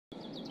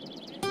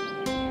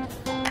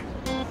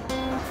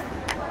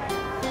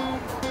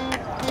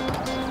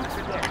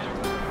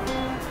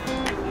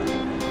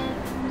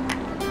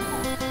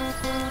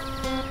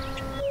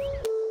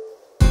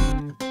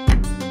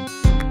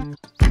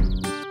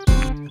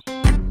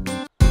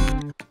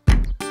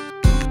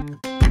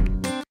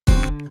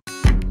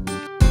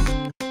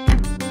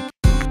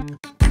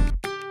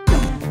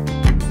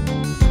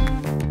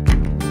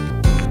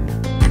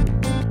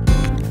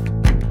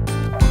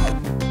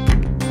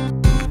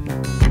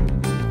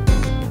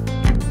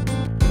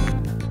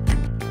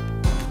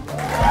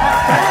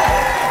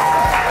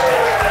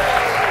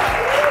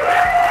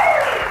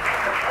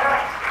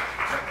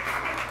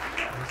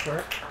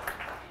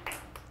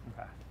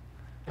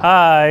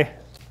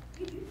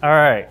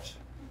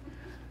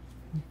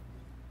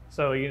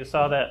So you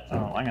saw that,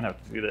 oh, I'm gonna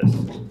have to do this.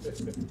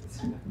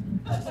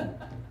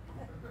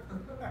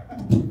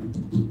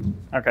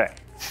 Okay,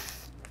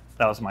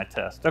 that was my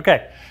test.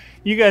 Okay,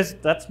 you guys,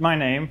 that's my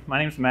name. My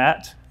name's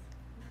Matt.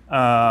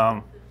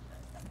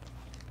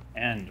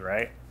 End,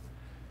 right?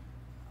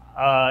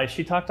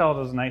 She talked all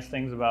those nice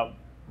things about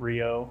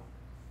Rio.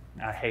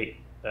 I hate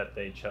that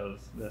they chose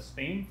this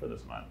theme for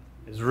this month.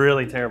 It's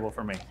really terrible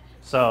for me.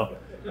 So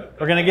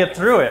we're gonna get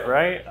through it,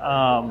 right?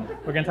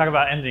 We're gonna talk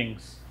about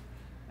endings.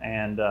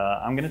 And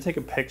I'm gonna take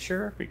a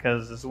picture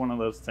because this is one of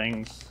those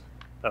things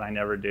that I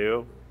never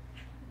do.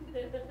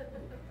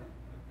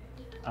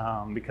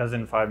 Because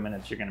in 5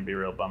 minutes you're gonna be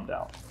real bummed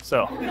out.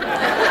 So,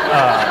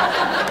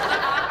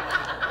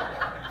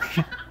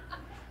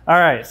 all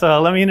right,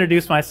 so let me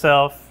introduce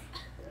myself.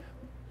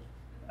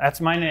 That's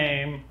my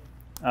name.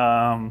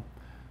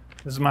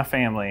 This is my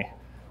family.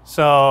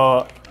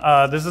 So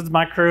this is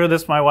my crew.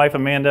 This is my wife,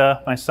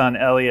 Amanda, my son,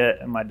 Elliot,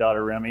 and my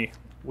daughter, Remy.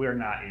 We're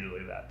not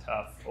usually that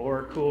tough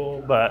or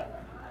cool,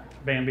 but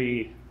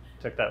Bambi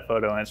took that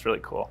photo and it's really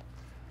cool.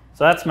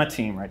 So that's my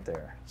team right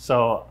there.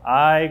 So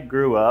I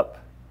grew up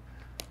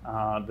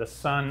the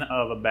son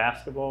of a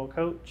basketball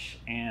coach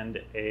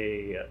and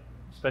a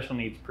special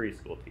needs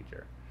preschool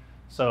teacher.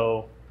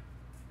 So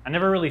I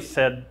never really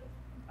said,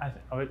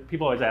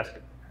 people always ask,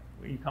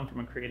 you come from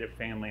a creative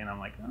family, and I'm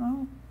like,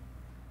 oh,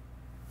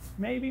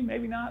 maybe,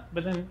 maybe not.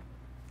 But then,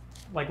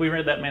 like we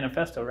read that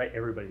manifesto, right?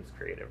 Everybody's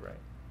creative, right?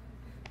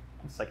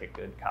 It's like a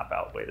good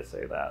cop-out way to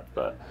say that.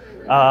 But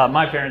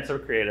my parents are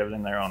creative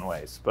in their own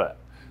ways. But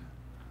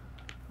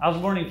I was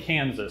born in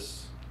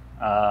Kansas.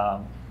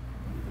 Then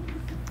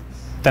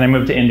I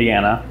moved to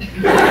Indiana.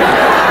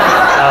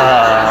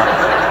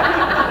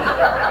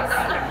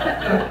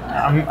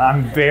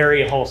 I'm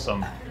very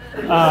wholesome.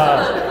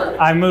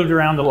 I moved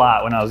around a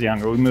lot when I was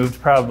younger. We moved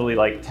probably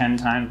like 10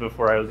 times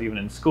before I was even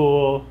in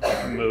school.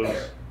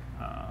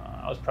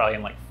 I was probably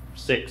in like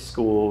 6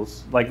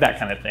 schools, like that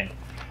kind of thing.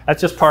 That's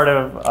just part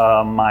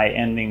of my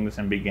endings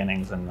and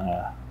beginnings and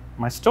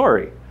my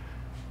story.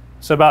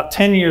 So about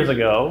 10 years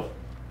ago,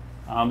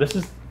 this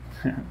is,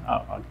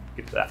 I'll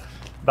get to that.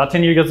 About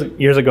 10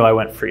 years ago, I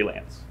went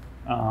freelance.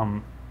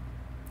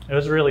 It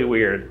was really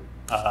weird.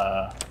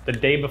 The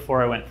day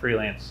before I went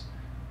freelance,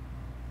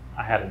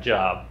 I had a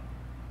job.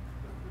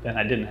 Then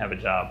I didn't have a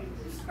job.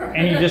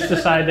 And you just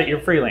decide that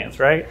you're freelance,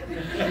 right?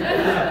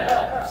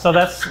 So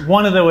that's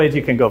one of the ways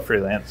you can go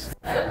freelance.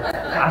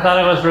 I thought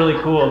it was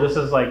really cool. This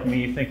is like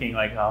me thinking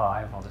like, oh, I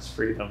have all this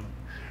freedom.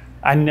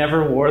 I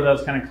never wore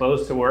those kind of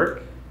clothes to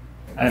work.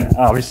 And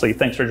obviously,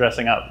 thanks for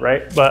dressing up,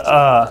 right? But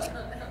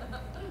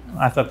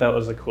I thought that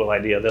was a cool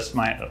idea. This is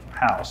my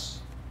house.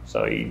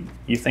 So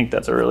you think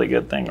that's a really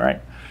good thing, right?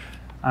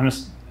 I'm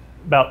just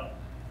about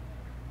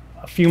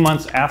a few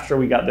months after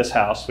we got this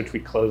house, which we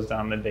closed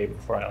on the day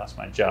before I lost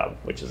my job,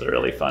 which is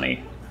really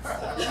funny.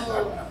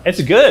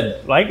 It's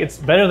good, like it's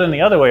better than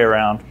the other way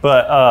around,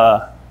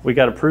 but we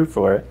got approved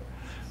for it.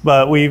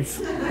 But when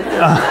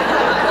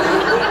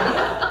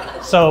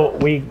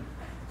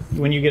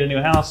you get a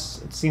new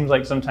house, it seems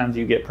like sometimes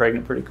you get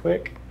pregnant pretty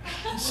quick.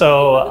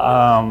 So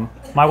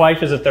my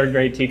wife is a 3rd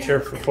grade teacher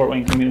for Fort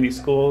Wayne Community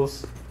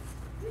Schools.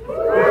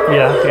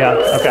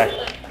 Yeah,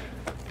 okay.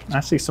 I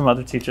see some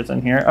other teachers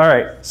in here. All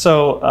right,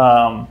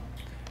 so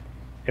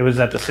it was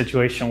at the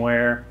situation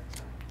where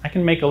I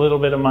can make a little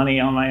bit of money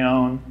on my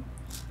own.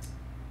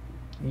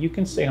 You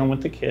can stay home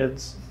with the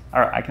kids,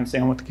 or I can stay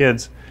home with the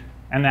kids.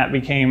 And that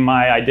became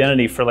my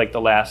identity for like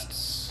the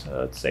last,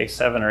 let's say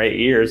 7 or 8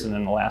 years. And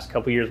then the last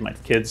couple of years, my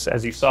kids,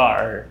 as you saw,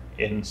 are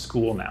in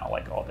school now,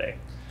 like all day.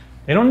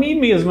 They don't need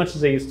me as much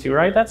as they used to,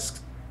 right? That's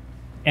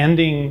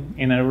ending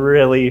in a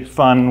really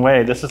fun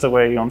way. This is the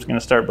way I'm just gonna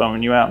start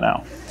bumming you out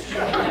now.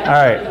 All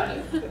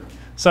right,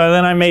 so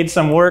then I made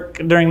some work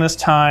during this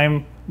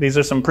time. These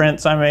are some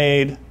prints I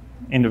made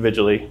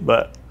individually,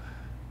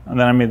 and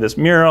then I made this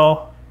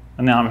mural,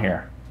 and now I'm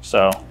here.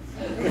 So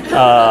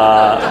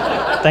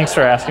thanks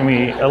for asking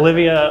me.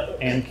 Olivia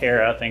and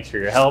Kara, thanks for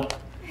your help.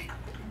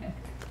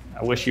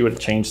 I wish you would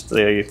have changed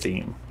the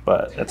theme,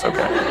 but that's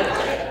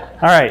okay.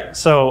 All right,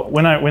 so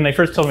when they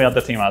first told me about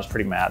the theme, I was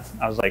pretty mad.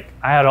 I was like,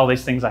 I had all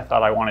these things I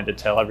thought I wanted to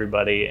tell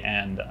everybody,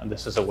 and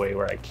this is a way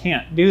where I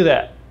can't do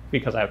that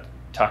because I have to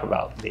talk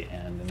about the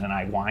end, and then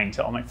I whine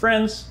to all my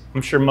friends.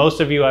 I'm sure most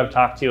of you I've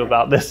talked to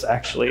about this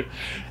actually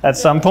at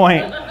some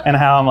point, and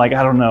how I'm like,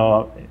 I don't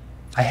know,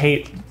 I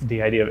hate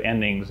the idea of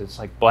endings. It's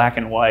like black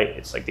and white.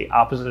 It's like the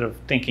opposite of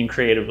thinking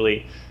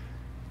creatively.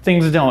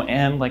 Things don't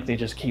end, like they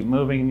just keep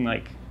moving.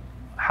 Like,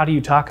 how do you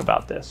talk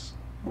about this?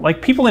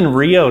 Like people in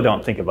Rio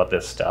don't think about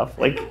this stuff.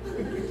 Like,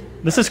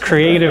 this is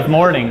creative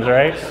mornings,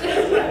 right?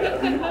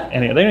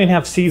 Anyway, they don't even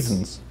have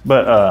seasons.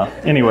 But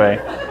anyway,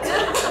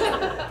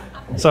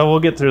 so we'll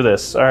get through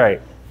this. All right.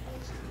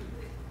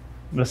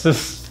 This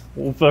is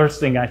the first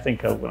thing I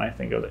think of when I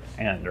think of the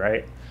end,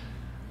 right?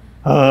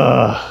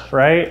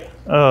 Right?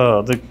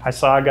 I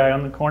saw a guy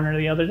on the corner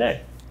the other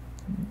day.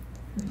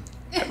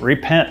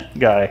 Repent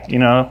guy, you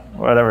know,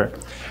 whatever.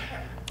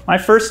 My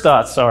first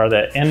thoughts are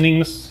that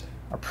endings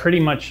are pretty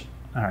much,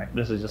 all right,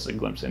 this is just a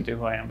glimpse into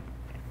who I am.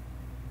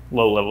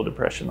 low-level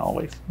depression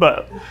always.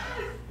 But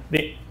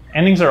the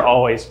endings are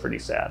always pretty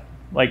sad.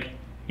 Like,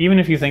 even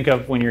if you think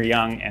of when you're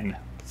young and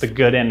the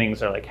good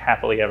endings are like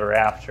happily ever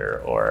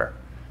after, or,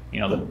 you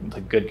know,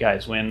 the good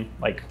guys win,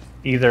 like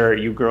either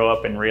you grow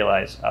up and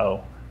realize,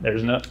 oh,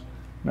 there's no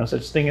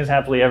such thing as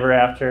happily ever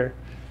after.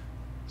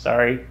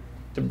 Sorry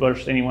to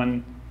burst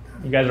anyone.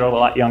 You guys are all a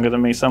lot younger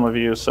than me, some of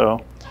you,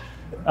 so.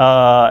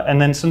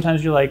 And then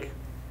sometimes you're like,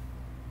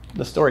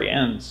 the story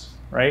ends,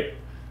 right?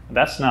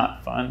 That's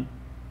not fun.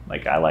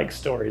 Like, I like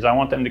stories. I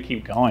want them to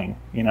keep going,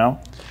 you know?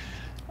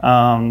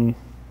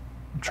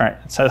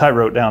 It says I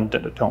wrote down,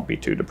 don't be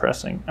too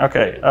depressing.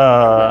 Okay.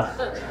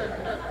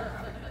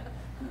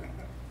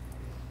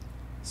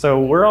 So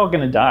we're all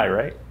gonna die,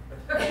 right?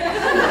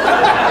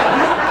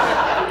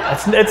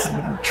 It's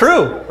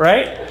true,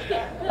 right?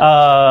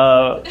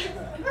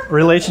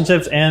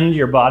 Relationships end,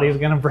 your body's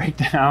gonna break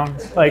down.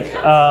 Like,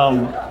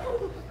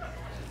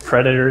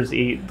 predators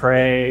eat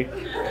prey,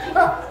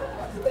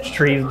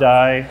 trees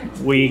die.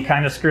 We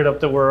kind of screwed up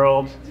the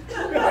world.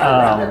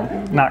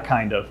 Not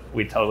kind of,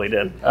 we totally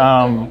did.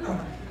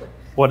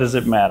 What does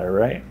it matter,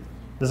 right?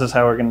 This is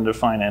how we're gonna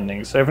define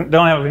endings. So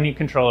don't have any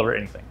control over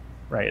anything,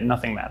 right?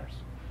 Nothing matters,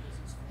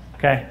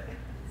 okay?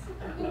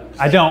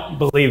 I don't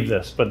believe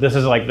this, but this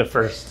is like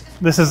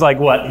this is like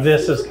what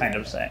this is kind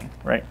of saying,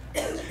 right?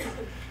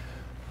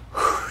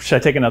 Should I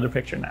take another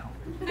picture now?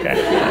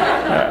 Okay,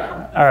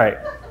 all right.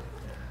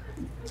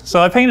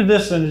 So I painted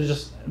this and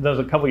that was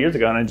a couple years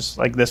ago, and I just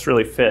like, this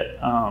really fit.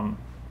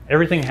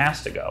 Everything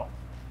has to go.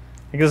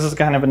 Because this is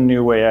kind of a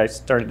new way I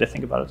started to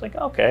think about it. It's like,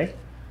 okay,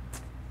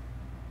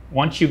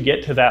 once you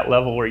get to that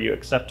level where you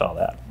accept all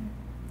that,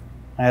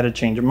 I had a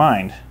change of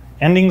mind.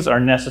 Endings are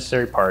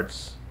necessary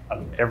parts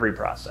of every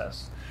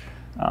process.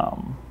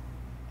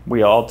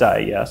 We all die,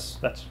 yes,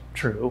 that's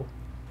true.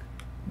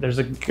 There's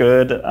a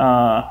good,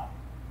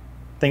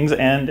 things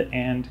end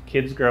and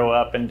kids grow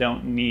up and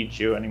don't need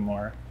you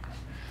anymore.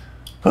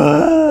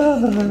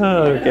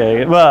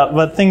 Okay, well,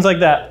 but things like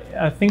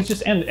that, things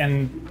just end,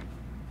 and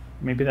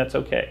maybe that's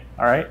okay,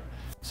 all right?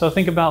 So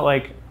think about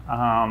like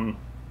the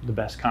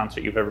best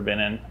concert you've ever been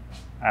in.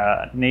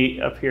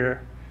 Nate up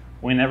here,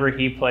 whenever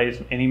he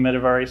plays any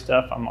Metavari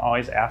stuff, I'm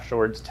always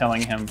afterwards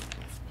telling him,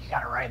 you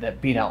gotta ride that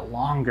beat out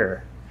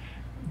longer.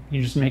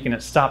 You're just making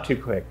it stop too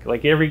quick.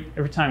 Like every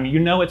time you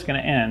know it's gonna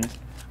end,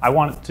 I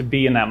want it to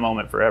be in that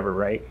moment forever,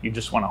 right? You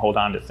just wanna hold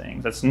on to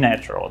things. That's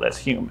natural, that's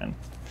human.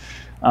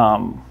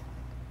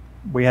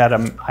 We had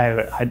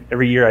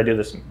every year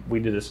we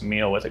do this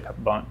meal with a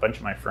bunch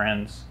of my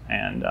friends,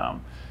 and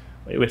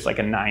it was like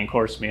a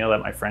 9-course meal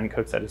that my friend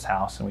cooks at his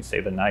house, and we stay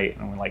the night,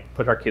 and we like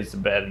put our kids to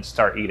bed and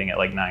start eating at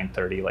like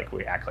 9:30, like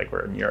we act like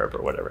we're in Europe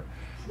or whatever.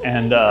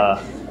 And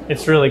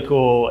it's really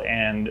cool,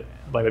 and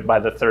by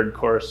the 3rd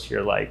course,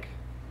 you're like,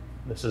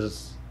 this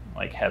is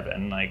like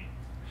heaven. Like,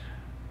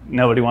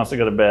 nobody wants to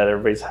go to bed,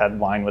 everybody's had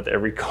wine with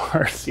every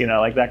course, you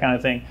know, like that kind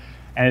of thing.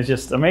 And it's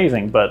just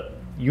amazing, but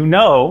you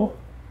know,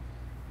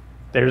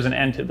 there's an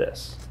end to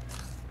this.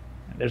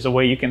 There's a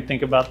way you can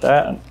think about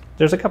that.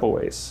 There's a couple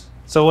ways.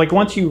 So like,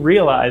 once you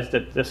realize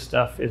that this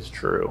stuff is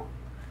true,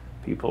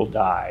 people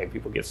die,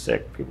 people get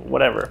sick, people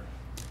whatever,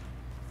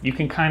 you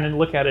can kind of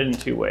look at it in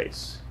 2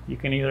 ways. You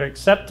can either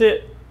accept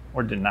it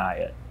or deny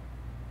it.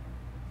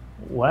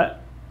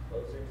 What?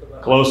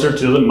 Closer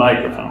to the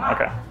microphone.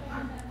 Okay.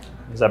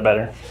 Is that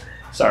better?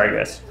 Sorry,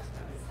 guys.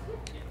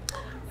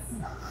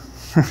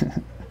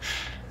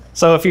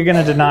 So if you're going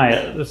to deny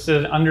it, this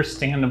is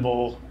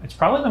understandable. It's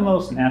probably the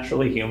most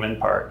naturally human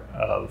part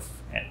of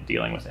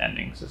dealing with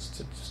endings, is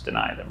to just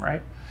deny them,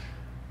 right?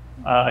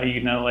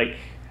 You know, like,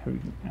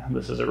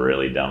 this is a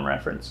really dumb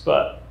reference,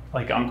 but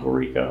like Uncle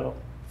Rico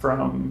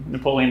from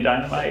Napoleon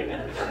Dynamite.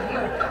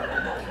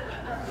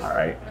 All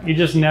right, you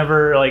just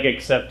never like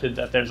accepted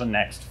that there's a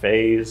next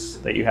phase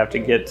that you have to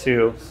get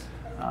to,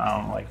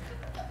 like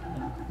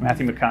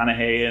Matthew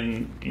McConaughey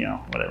and, you know,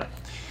 whatever.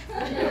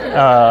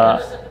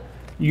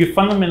 You get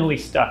fundamentally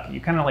stuck.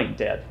 You're kind of like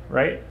dead,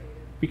 right?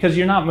 Because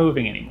you're not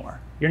moving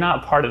anymore. You're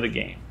not part of the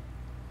game.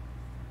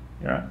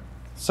 Yeah.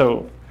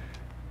 So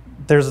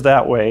there's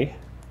that way.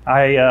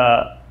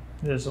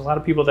 There's a lot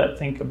of people that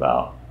think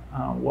about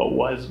what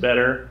was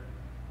better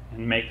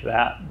and make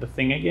that the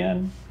thing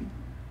again.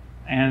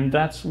 And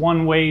that's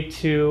one way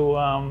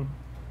to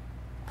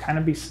kind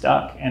of be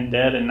stuck and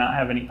dead and not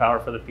have any power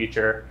for the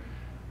future.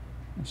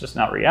 It's just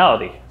not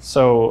reality.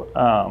 So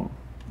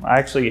I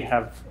actually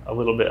have a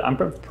little bit, I'm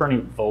a pretty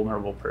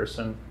vulnerable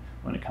person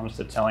when it comes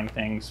to telling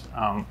things.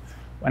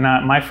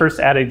 My first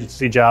ad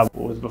agency job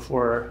was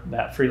before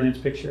that freelance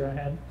picture I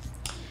had.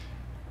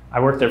 I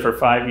worked there for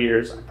 5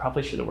 years. I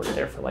probably should have worked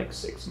there for like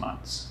 6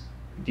 months.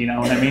 Do you know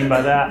what I mean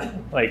by that?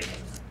 Like,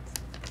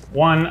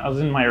 one, I was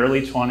in my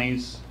early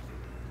 20s.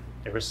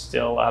 There was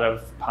still a lot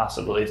of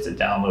possibilities to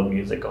download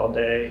music all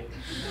day.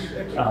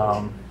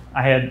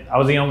 I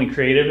was the only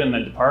creative in the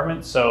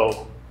department,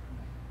 so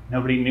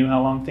nobody knew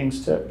how long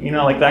things took, you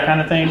know, like that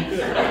kind of thing.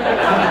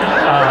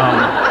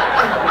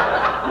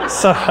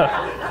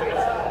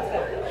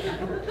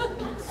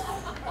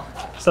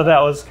 So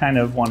that was kind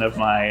of one of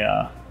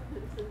my,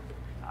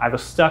 I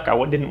was stuck.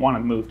 I didn't want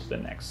to move to the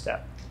next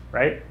step,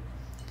 right?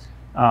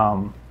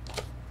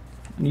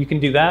 You can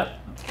do that,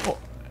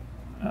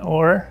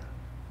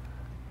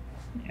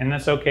 and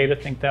that's okay to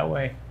think that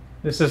way.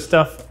 This is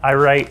stuff, I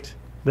write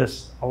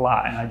this a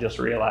lot, and I just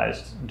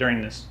realized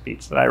during this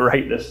speech that I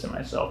write this to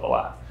myself a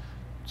lot.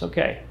 It's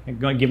okay. I'm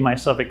going to give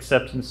myself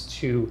acceptance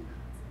to,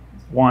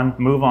 one,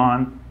 move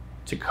on,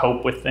 to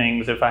cope with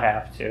things if I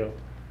have to.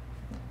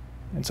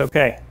 It's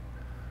okay.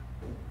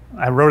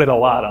 I wrote it a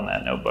lot on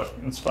that notebook.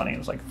 It's funny, it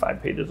was like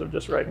 5 pages of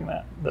just writing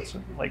that. That's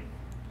like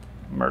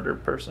murder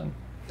person.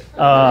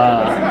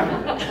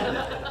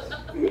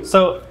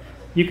 So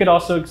you could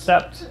also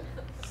accept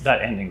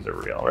that endings are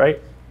real, right?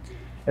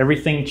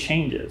 Everything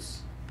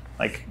changes.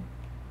 Like,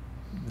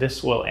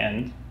 this will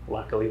end.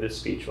 Luckily, this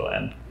speech will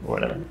end, or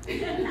whatever.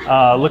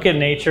 Look at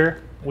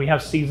nature. We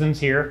have seasons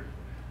here.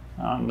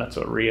 That's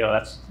what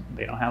Rio,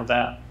 they don't have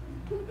that.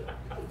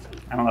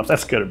 I don't know if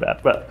that's good or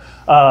bad, but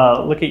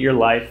look at your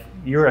life.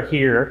 You're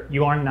here.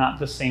 You are not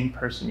the same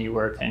person you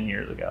were 10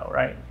 years ago,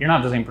 right? You're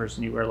not the same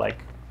person you were like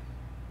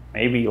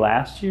maybe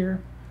last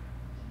year.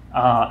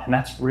 And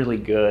that's really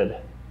good.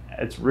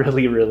 It's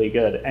really, really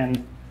good.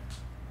 And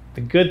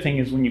the good thing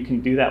is when you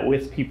can do that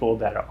with people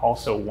that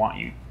also want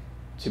you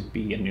to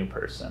be a new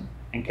person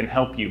and can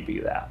help you be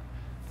that.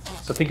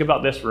 So think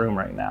about this room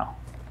right now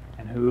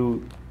and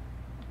who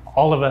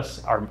all of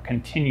us are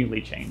continually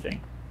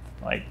changing.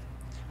 Like,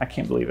 I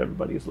can't believe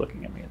everybody's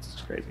looking at me. It's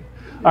just crazy.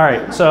 All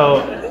right,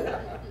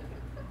 so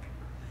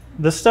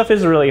this stuff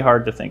is really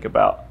hard to think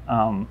about.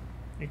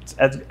 It's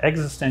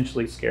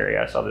existentially scary.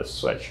 I saw this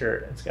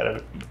sweatshirt. It's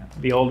got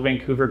the old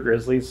Vancouver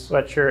Grizzlies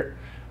sweatshirt,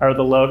 or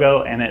the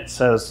logo, and it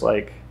says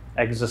like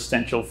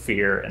existential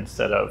fear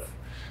instead of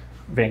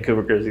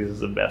Vancouver Grizzlies is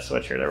the best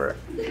sweatshirt ever.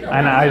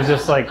 And I was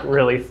just like,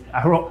 really,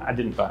 I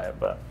didn't buy it,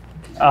 but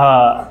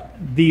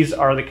these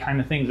are the kind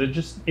of things that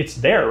it's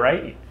there,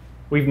 right?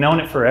 We've known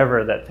it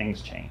forever that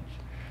things change.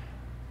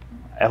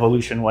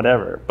 Evolution,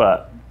 whatever,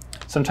 but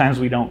sometimes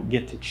we don't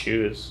get to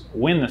choose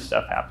when this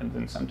stuff happens,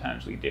 and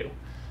sometimes we do.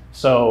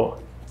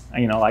 So,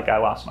 like I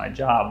lost my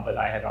job, but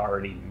I had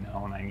already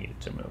known I needed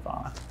to move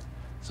on.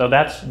 So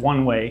that's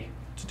one way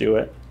to do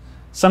it.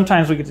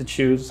 Sometimes we get to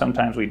choose,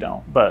 sometimes we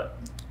don't, but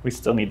we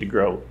still need to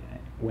grow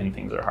when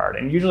things are hard.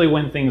 And usually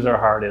when things are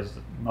hard is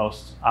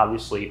most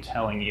obviously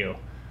telling you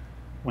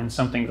when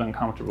something's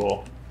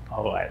uncomfortable,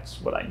 oh,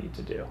 that's what I need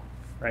to do,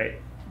 right?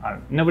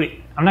 I'm not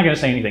gonna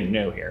say anything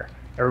new here.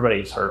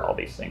 Everybody's heard all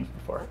these things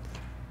before.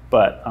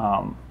 But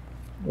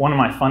one of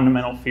my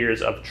fundamental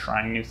fears of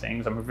trying new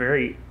things, I'm a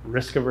very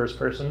risk-averse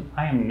person.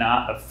 I am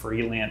not a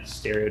freelance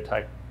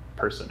stereotype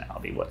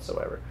personality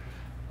whatsoever.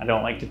 I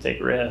don't like to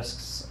take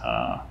risks.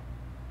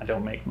 I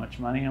don't make much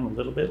money. I'm a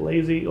little bit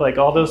lazy, like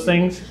all those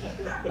things.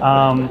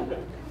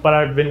 But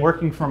I've been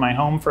working from my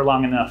home for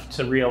long enough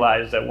to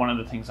realize that one of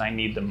the things I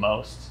need the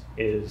most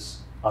is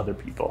other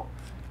people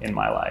in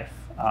my life,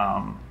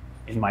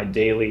 in my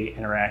daily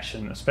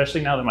interaction,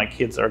 especially now that my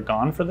kids are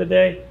gone for the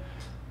day.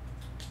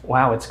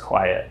 Wow, it's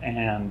quiet,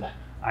 and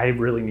I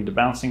really need to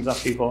bounce things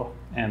off people.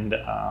 And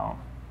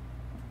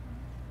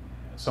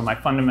so my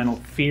fundamental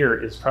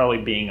fear is probably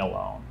being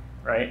alone,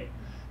 right?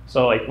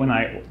 So like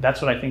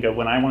that's what I think of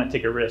when I want to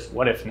take a risk.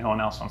 What if no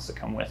one else wants to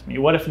come with me?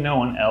 What if no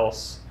one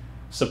else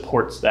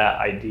supports that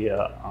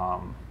idea?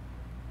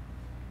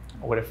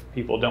 What if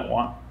people don't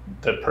want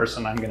the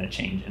person I'm going to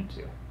change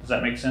into? Does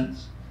that make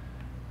sense?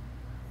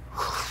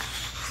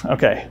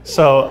 Okay,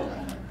 so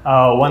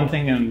one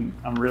thing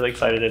I'm really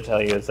excited to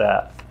tell you is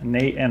that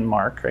Nate and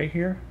Mark right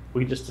here,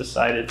 we just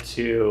decided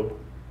to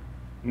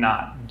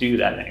not do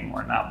that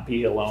anymore, not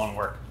be alone,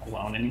 work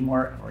alone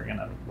anymore. We're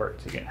gonna work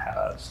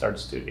to start a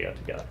studio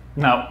together.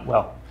 No,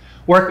 well,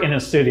 work in a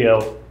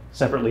studio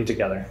separately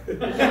together.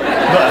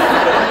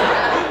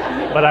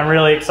 But I'm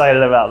really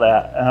excited about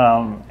that.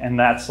 And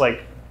that's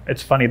like,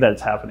 it's funny that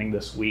it's happening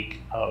this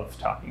week of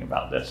talking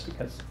about this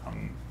because,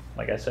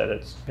 like I said,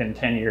 it's been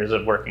 10 years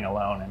of working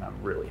alone and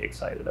I'm really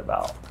excited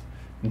about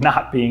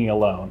not being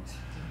alone.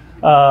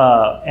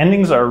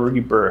 Endings are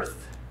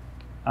rebirth.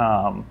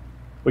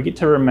 We get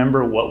to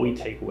remember what we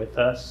take with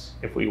us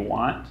if we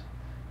want.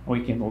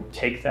 We can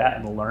take that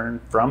and learn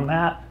from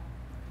that,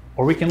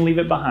 or we can leave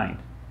it behind.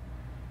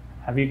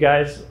 Have you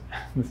guys,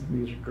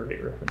 these are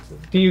great references.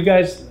 Do you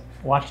guys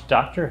watch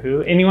Doctor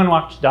Who? Anyone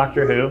watch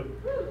Doctor Who?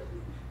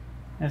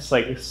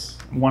 It's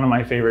one of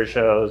my favorite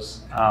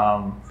shows.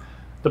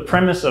 The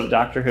premise of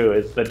Doctor Who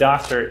is the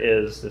Doctor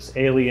is this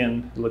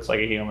alien who looks like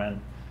a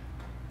human.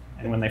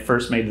 And when they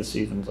first made the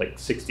seasons like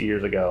 60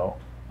 years ago,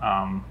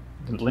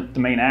 the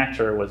main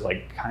actor was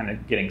like kind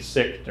of getting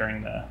sick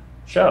during the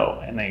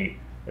show. And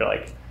they're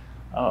like,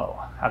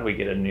 oh, how do we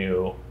get a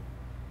new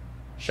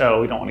show?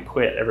 We don't want to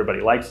quit.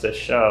 Everybody likes this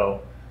show.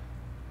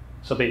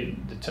 So they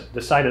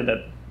decided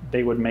that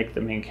they would make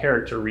the main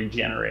character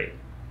regenerate,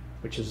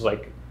 which is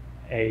like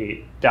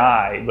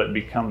die but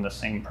become the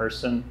same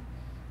person.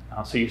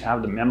 So you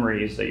have the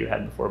memories that you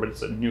had before, but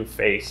it's a new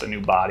face, a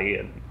new body,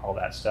 and all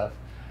that stuff.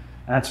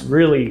 And that's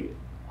really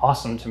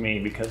awesome to me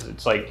because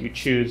it's like you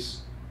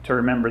choose to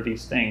remember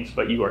these things,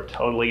 but you are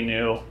totally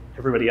new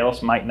everybody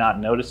else might not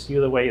notice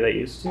you the way they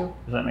used to.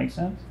 Does that make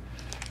sense?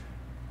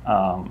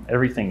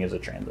 Everything is a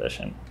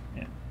transition.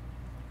 Yeah.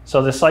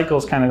 So the cycle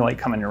is kind of like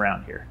coming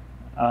around here.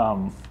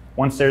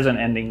 Once there's an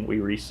ending, we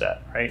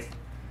reset, right?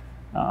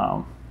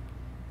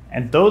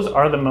 And those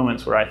are the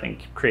moments where I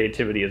think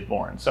creativity is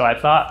born. So I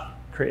thought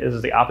this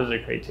is the opposite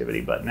of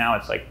creativity, but now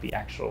it's like the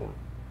actual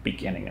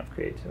beginning of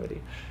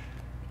creativity.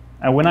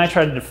 And when I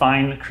try to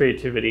define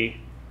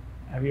creativity,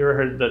 have you ever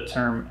heard the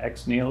term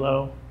ex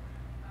nihilo?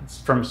 It's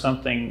from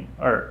something,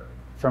 or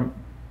from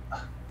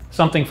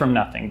something from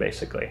nothing,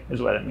 basically,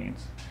 is what it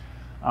means.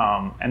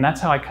 And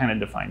that's how I kind of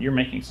define. You're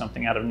making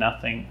something out of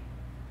nothing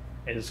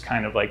is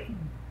kind of like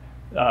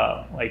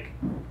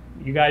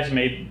you guys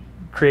made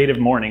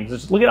CreativeMornings.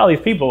 Just look at all these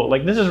people.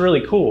 Like, this is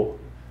really cool.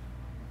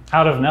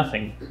 Out of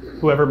nothing.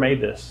 Whoever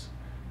made this.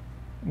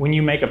 When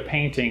you make a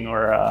painting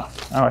or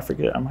I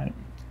forget.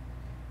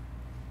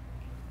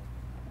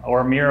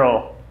 Or a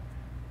mural.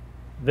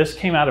 This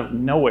came out of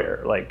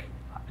nowhere. Like,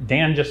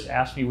 Dan just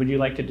asked me, would you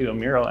like to do a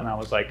mural? And I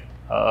was like,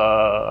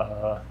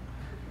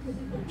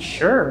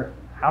 sure.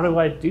 How do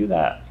I do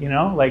that? You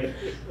know, like,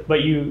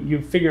 but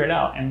you figure it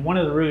out. And one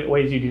of the really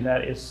ways you do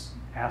that is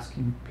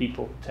asking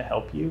people to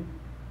help you.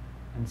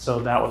 And so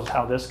that was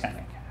how this kind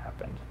of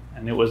happened.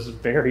 And it was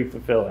very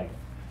fulfilling.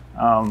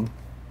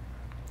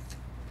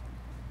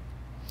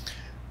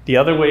 The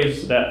other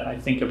ways that I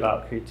think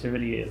about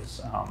creativity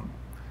is,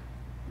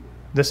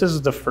 this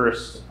is the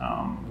first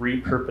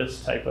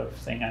repurposed type of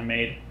thing I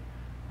made.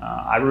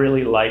 I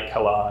really like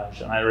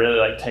collage, and I really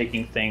like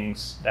taking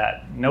things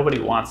that nobody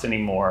wants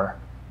anymore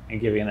and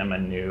giving them a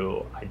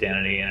new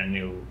identity and a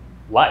new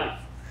life.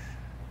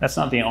 That's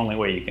not the only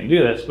way you can do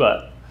this,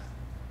 but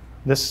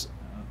this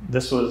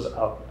was,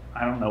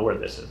 I don't know where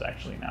this is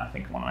actually now. I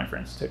think one of my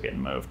friends took it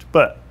and moved.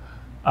 But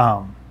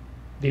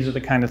these are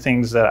the kind of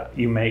things that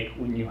you make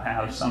when you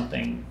have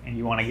something and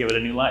you want to give it a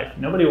new life.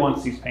 Nobody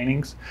wants these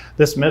paintings.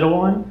 This middle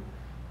one,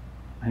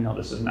 I know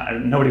this is not,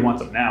 nobody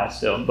wants them now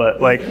still,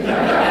 but like,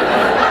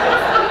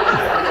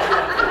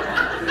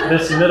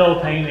 this middle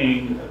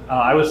painting,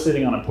 I was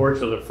sitting on a porch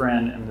with a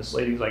friend and this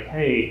lady's like,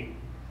 hey,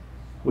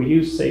 will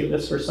you save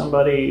this for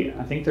somebody?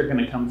 I think they're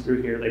gonna come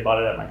through here. They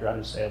bought it at my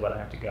garage sale, but I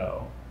have to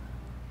go.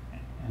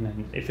 And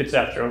then if it's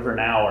after over an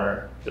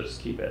hour,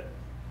 just keep it.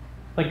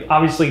 Like,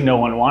 obviously no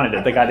one wanted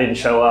it. The guy didn't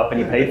show up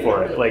and he paid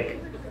for it. Like,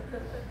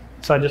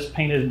 so I just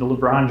painted the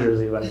LeBron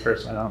jersey when I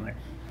first went on there.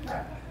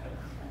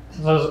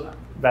 So I was a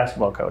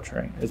basketball coach,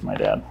 right, is my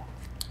dad.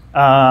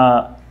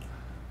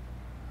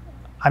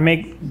 I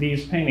make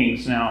these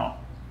paintings now.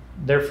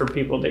 They're for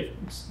people, they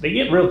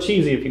get real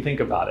cheesy if you think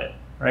about it,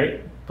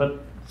 right?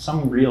 But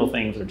some real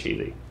things are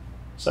cheesy.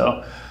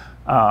 So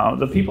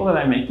the people that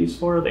I make these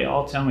for, they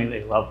all tell me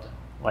they love them,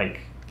 like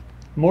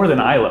more than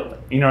I love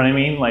them. You know what I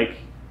mean? Like,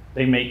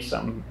 they make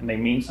some and they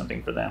mean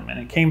something for them. And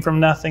it came from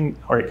nothing,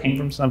 or it came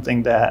from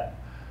something that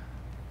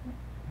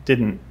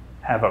didn't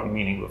have a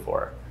meaning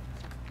before.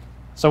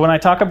 So when I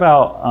talk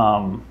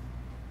about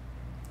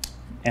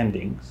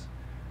endings,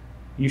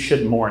 you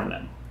should mourn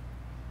them.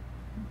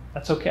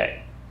 That's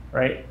okay,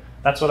 right?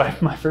 That's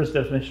what my first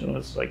definition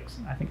was. Like,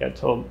 I think I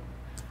told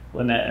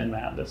Lynette and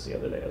Matt this the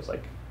other day. I was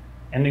like,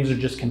 endings are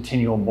just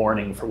continual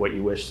mourning for what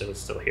you wish that was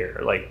still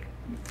here. Like,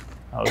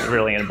 I was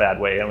really in a bad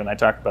way when I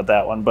talked about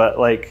that one, but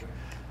like,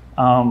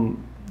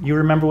 you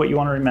remember what you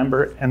want to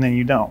remember, and then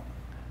you don't.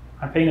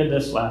 I painted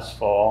this last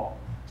fall.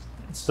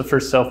 It's the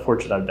first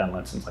self-portrait I've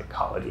done since like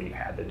college, when you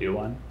had to do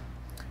one.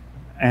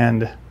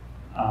 And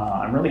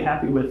I'm really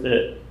happy with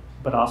it,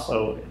 but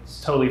also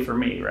it's totally for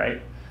me,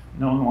 right?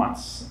 No one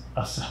wants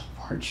a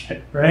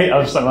self-portrait, right,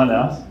 of someone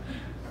else.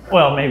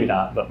 Well, maybe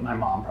not, but my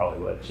mom probably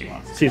would.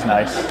 She's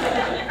nice.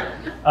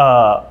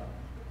 But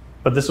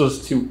this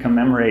was to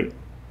commemorate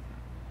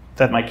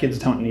that my kids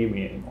don't need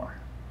me anymore.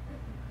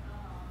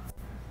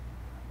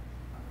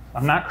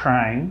 I'm not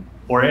crying,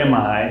 or am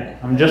I?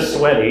 I'm just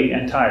sweaty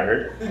and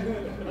tired.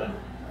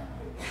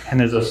 And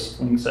there's a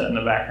swing set in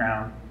the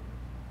background.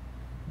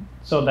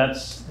 So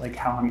that's like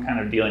how I'm kind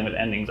of dealing with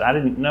endings. I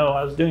didn't know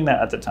I was doing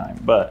that at the time,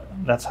 but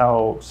that's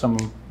how some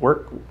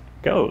work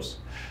goes.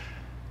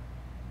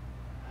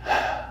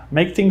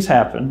 Make things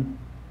happen,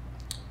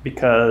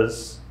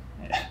 because,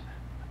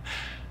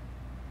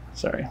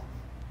 sorry,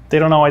 they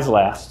don't always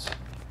last.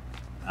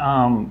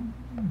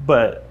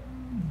 But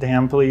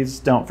damn, please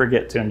don't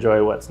forget to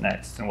enjoy what's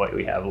next and what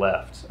we have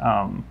left.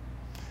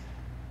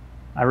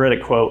 I read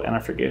a quote, and I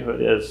forget who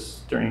it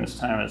is, during this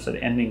time. It said,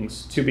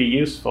 endings, to be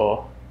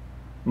useful,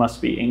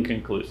 must be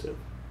inconclusive.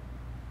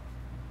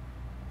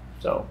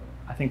 So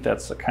I think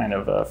that's a kind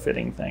of a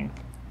fitting thing.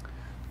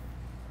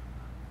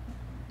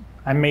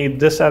 I made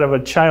this out of a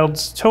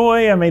child's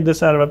toy. I made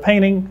this out of a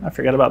painting. I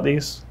forgot about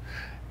these.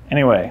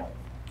 Anyway,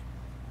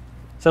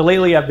 so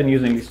lately I've been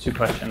using these two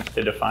questions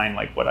to define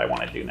like what I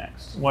want to do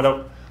next.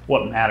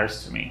 What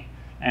matters to me?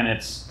 And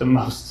it's the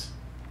most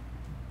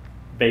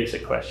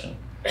basic question.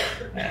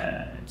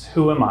 It's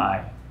who am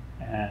I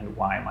and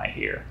why am I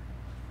here?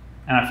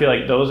 And I feel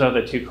like those are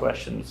the two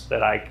questions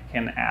that I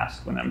can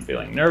ask when I'm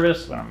feeling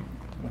nervous, when I'm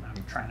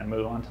trying to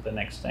move on to the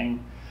next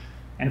thing.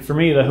 And for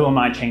me, the who am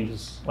I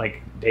changes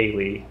like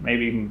daily,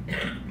 maybe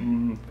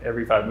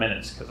every 5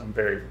 minutes, because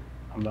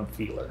I'm a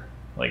feeler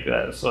like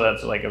that. So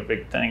that's like a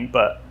big thing.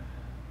 But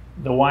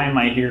the why am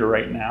I here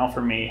right now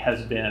for me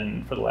has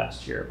been for the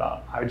last year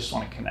about, I just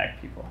want to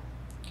connect people.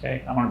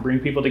 Okay, I want to bring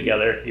people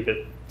together,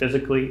 even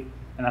physically,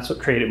 and that's what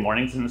Creative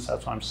Mornings is.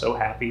 That's why I'm so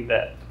happy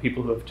that the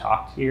people who have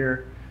talked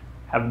here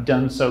have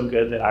done so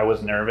good that I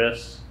was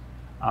nervous.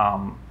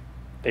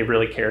 They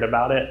really cared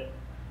about it,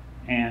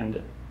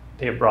 and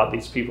they have brought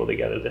these people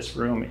together. This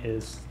room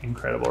is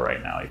incredible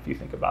right now, if you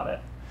think about it.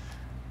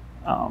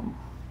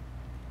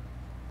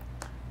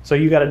 So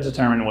you got to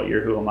determine what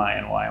your who am I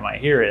and why am I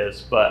here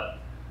is, but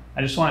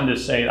I just wanted to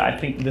say that I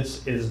think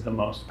this is the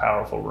most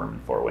powerful room in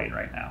Fort Wayne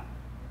right now.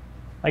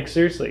 Like,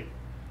 seriously,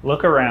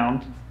 look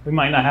around. We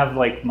might not have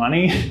like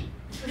money,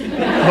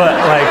 but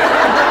like,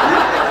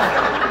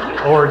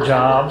 or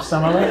jobs,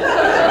 some of it,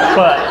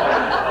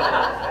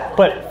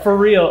 but for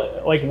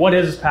real, like, what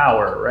is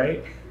power,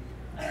 right?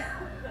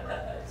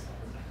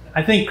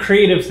 I think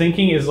creative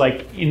thinking is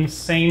like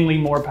insanely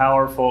more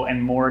powerful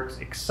and more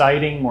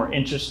exciting, more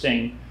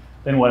interesting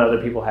than what other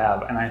people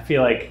have. And I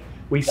feel like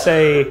we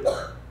say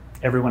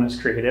everyone is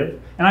creative,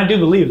 and I do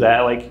believe that.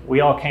 Like, we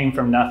all came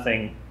from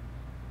nothing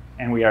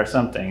and we are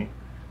something.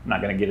 I'm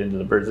not going to get into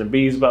the birds and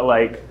bees, but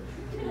like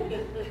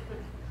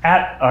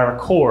at our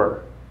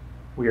core,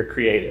 we are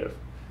creative.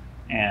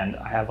 And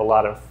I have a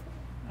lot of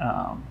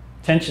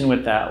tension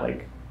with that.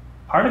 Like,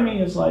 part of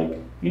me is like,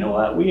 you know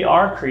what, we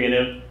are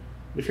creative.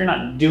 If you're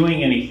not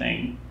doing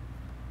anything,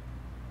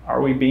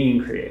 are we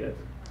being creative?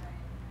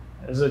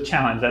 This is a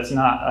challenge. That's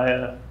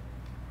not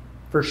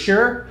for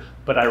sure,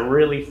 but I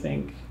really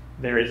think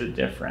there is a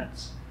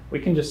difference. We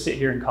can just sit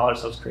here and call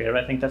ourselves creative.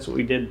 I think that's what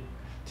we did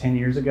 10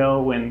 years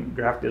ago when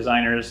graphic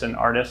designers and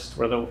artists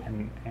were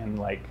and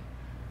like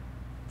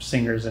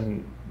singers,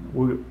 and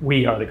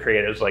we are the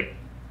creatives. Like,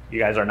 you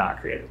guys are not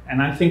creative.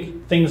 And I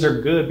think things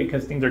are good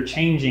because things are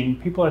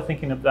changing. People are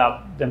thinking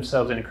about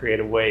themselves in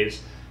creative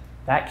ways.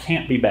 That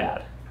can't be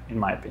bad, in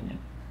my opinion.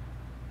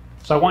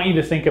 So I want you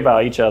to think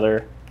about each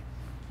other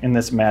in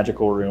this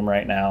magical room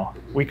right now.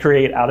 We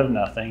create out of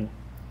nothing,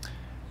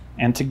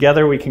 and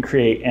together we can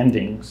create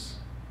endings.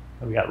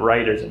 We got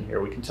writers in here.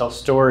 We can tell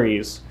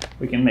stories.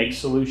 We can make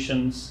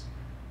solutions.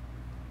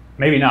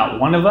 Maybe not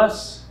one of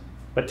us,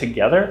 but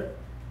together.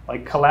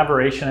 Like,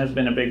 collaboration has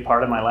been a big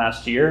part of my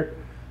last year,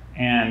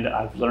 and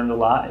I've learned a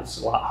lot. It's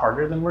a lot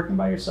harder than working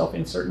by yourself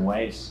in certain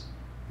ways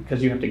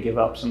because you have to give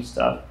up some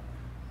stuff.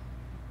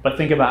 But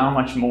think about how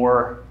much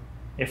more,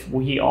 if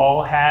we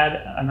all had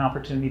an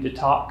opportunity to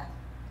talk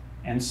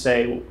and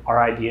say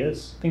our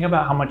ideas, think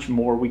about how much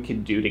more we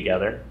could do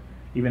together,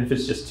 even if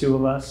it's just 2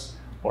 of us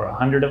or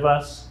 100 of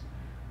us.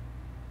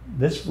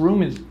 This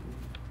room is,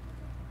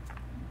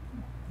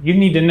 you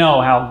need to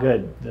know how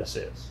good this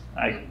is.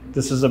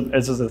 This is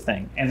a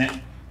thing,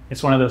 and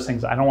it's one of those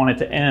things, I don't want it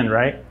to end,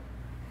 right?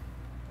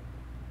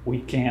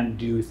 We can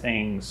do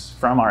things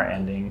from our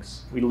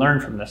endings. We learn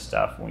from this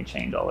stuff, and we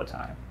change all the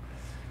time.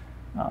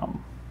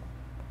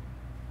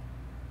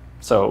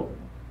 So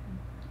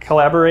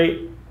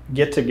collaborate,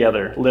 get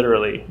together,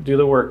 literally. Do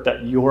the work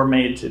that you're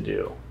made to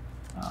do.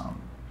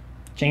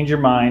 Change your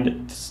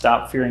mind to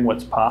stop fearing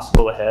what's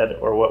possible ahead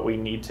or what we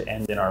need to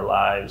end in our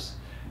lives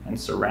and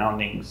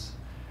surroundings,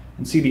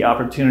 and see the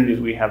opportunities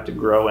we have to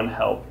grow and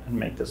help and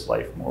make this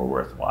life more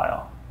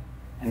worthwhile.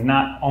 And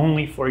not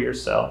only for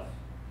yourself,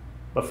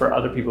 but for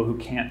other people who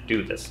can't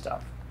do this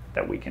stuff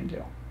that we can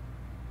do.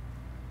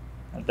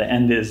 The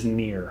end is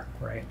near,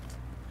 right?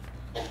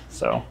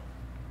 So,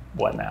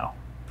 what now?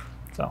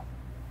 So,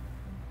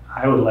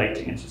 I would like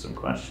to answer some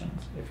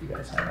questions if you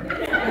guys have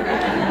any.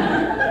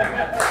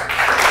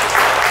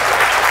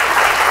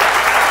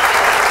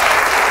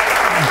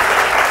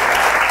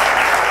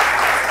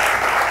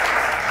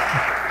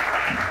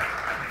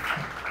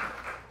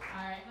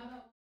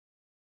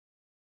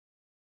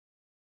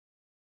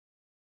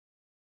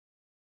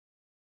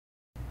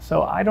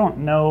 So I don't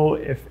know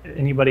if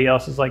anybody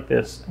else is like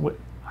this.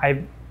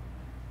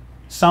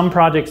 Some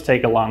projects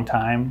take a long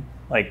time,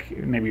 like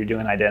maybe you're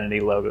doing identity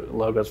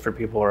logos for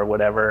people or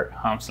whatever.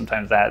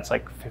 Sometimes that's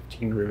like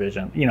 15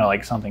 revision,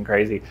 like something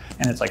crazy,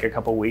 and it's like a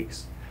couple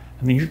weeks,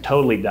 and then you're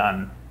totally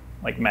done,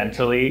 like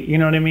mentally, you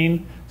know what I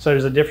mean? So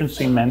there's a difference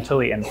between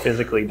mentally and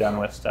physically done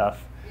with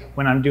stuff.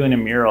 When I'm doing a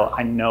mural,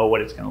 I know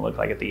what it's gonna look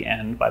like at the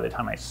end by the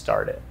time I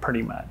start it,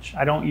 pretty much.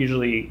 I don't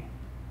usually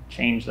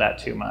change that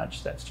too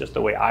much. That's just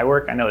the way I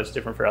work. I know it's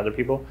different for other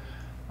people.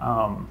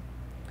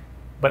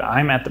 But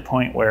I'm at the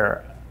point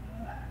where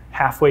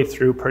halfway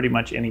through pretty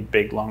much any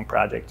big, long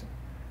project,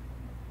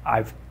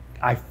 I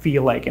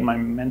feel like in my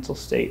mental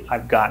state,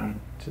 I've gotten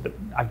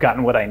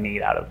what I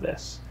need out of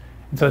this.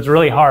 And so it's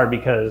really hard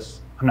because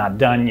I'm not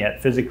done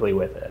yet physically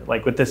with it.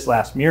 Like with this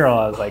last mural,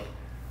 I was like,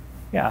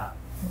 yeah,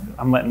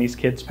 I'm letting these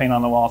kids paint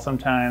on the wall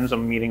sometimes.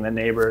 I'm meeting the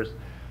neighbors.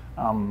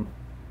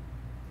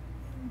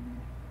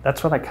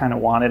 That's what I kind of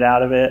wanted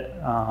out of it.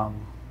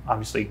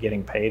 Obviously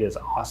getting paid is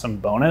an awesome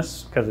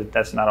bonus because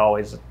that's not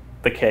always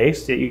the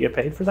case that you get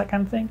paid for that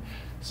kind of thing.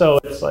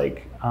 So it's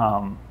like,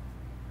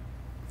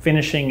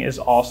 finishing is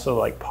also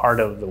like part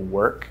of the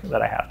work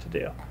that I have to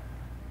do.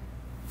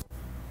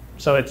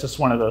 So it's just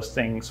one of those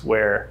things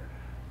where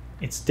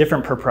it's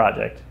different per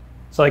project.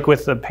 So like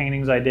with the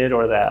paintings I did,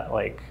 or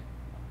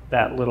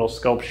that little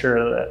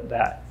sculpture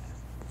that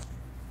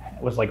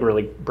was like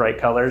really bright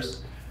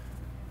colors,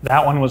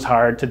 that one was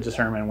hard to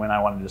determine when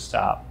I wanted to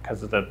stop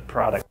because the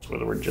products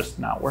were just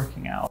not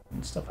working out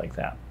and stuff like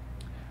that.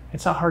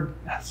 It's a hard,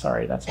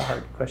 sorry, that's a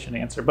hard question to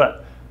answer,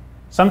 but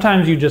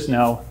sometimes you just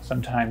know,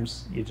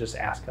 sometimes you just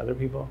ask other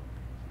people.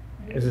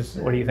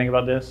 What do you think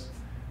about this?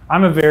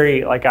 I'm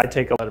I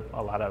take a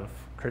lot of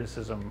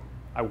criticism.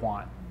 I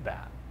want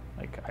that.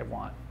 Like, I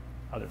want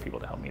other people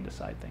to help me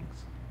decide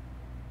things.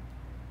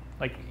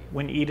 Like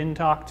when Eden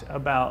talked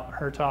about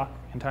her talk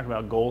and talked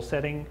about goal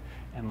setting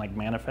and like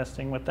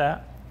manifesting with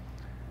that,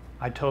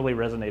 I totally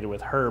resonated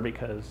with her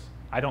because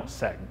I don't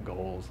set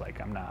goals.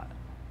 Like, I'm not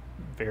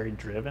very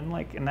driven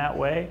like in that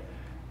way.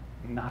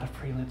 Not a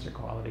freelancer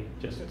quality.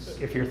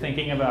 Just if you're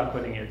thinking about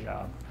quitting your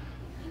job,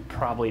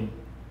 probably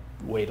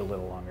wait a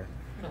little longer.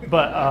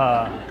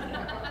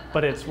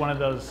 But it's one of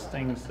those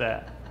things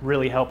that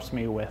really helps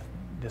me with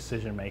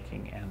decision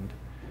making. And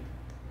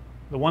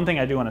the one thing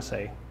I do want to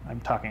say, I'm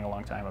talking a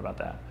long time about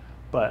that,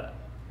 but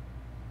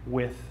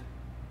with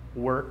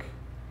work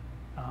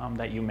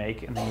that you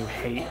make and then you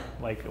hate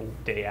like a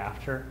day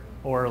after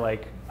or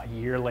like a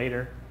year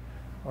later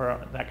or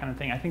that kind of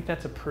thing, I think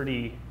that's a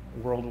pretty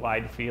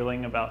worldwide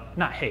feeling about,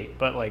 not hate,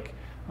 but like,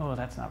 oh,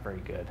 that's not very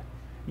good.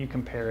 You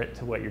compare it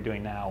to what you're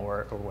doing now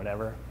or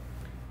whatever.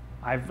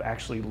 I've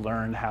actually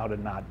learned how to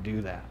not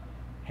do that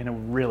in a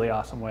really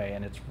awesome way.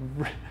 And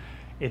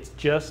it's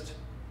just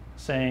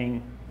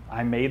saying,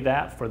 I made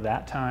that for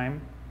that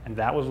time, and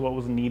that was what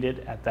was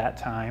needed at that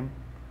time,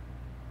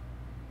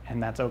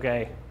 and that's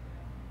okay.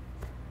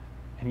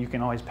 And you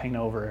can always paint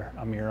over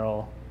a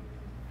mural.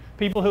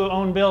 People who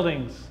own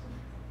buildings,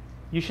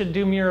 you should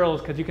do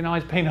murals because you can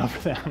always paint over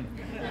them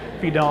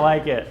if you don't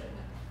like it.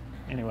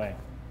 Anyway,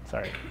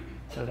 sorry.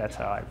 So that's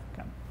how I've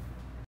come.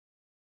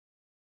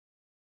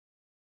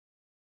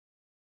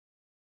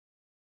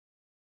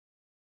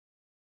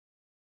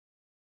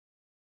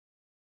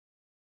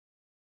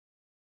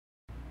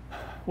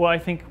 Well, I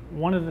think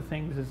one of the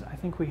things is I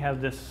think we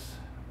have this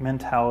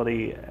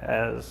mentality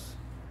as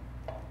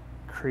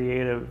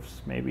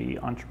creatives, maybe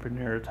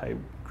entrepreneur type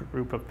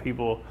group of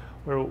people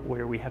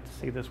where we have to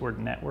say this word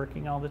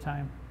networking all the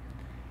time.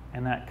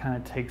 And that kind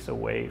of takes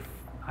away,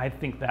 I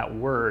think that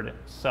word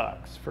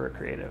sucks for a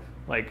creative.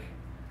 Like,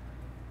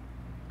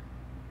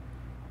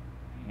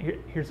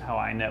 here's how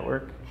I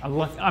network.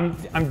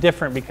 I'm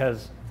different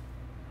because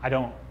I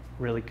don't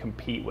really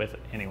compete with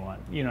anyone.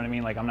 You know what I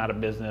mean? Like, I'm not a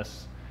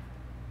business.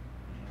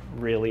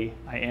 Really,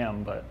 I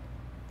am, but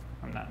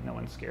I'm not. No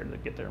one's scared to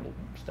get their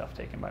stuff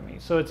taken by me.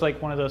 So it's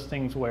like one of those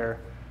things where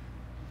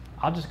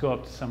I'll just go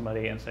up to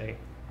somebody and say,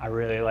 I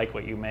really like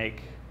what you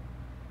make.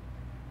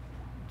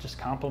 Just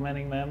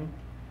complimenting them.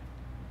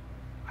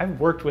 I've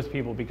worked with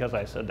people because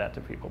I said that to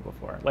people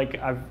before. Like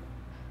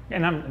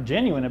and I'm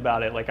genuine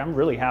about it. Like, I'm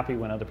really happy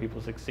when other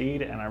people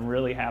succeed, and I'm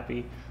really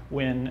happy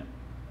when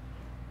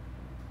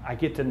I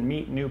get to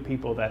meet new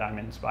people that I'm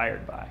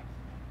inspired by.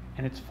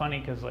 And it's funny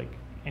because like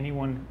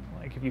anyone,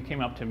 like if you came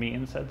up to me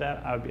and said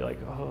that, I would be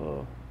like,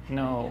 oh,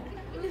 no,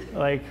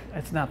 like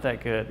it's not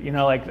that good. You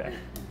know, like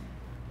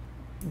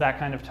that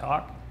kind of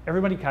talk.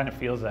 Everybody kind of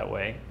feels that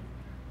way.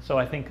 So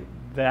I think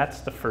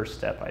that's the first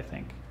step, I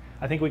think.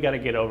 I think we got to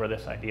get over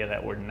this idea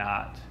that we're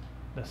not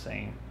the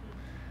same.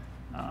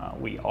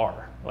 We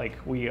are. Like,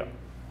 we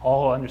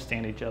all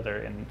understand each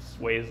other in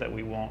ways that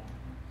we won't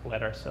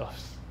let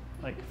ourselves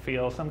like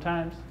feel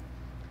sometimes.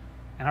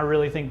 And I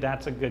really think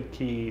that's a good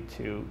key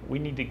to, we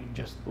need to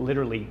just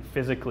literally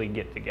physically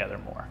get together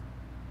more.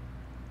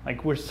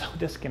 Like, we're so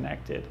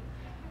disconnected.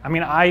 I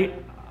mean,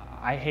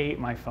 I hate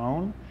my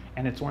phone,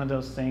 and it's one of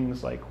those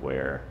things like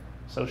where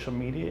social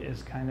media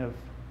is kind of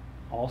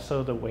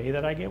also the way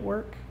that I get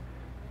work,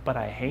 but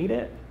I hate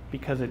it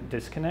because it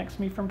disconnects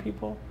me from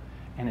people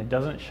and it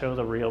doesn't show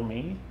the real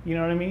me. You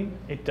know what I mean?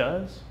 It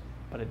does,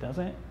 but it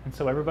doesn't. And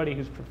so everybody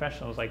who's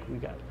professional is like,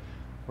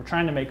 we're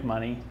trying to make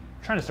money,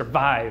 trying to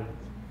survive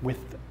with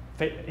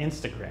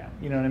Instagram.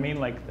 You know what I mean?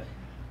 Like,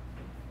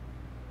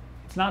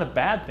 it's not a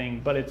bad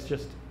thing, but it's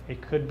just,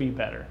 it could be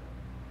better.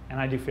 And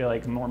I do feel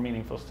like more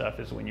meaningful stuff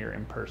is when you're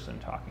in person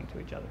talking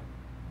to each other.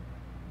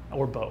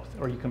 Or both,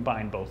 or you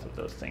combine both of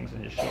those things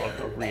and just show up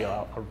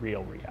a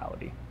real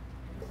reality.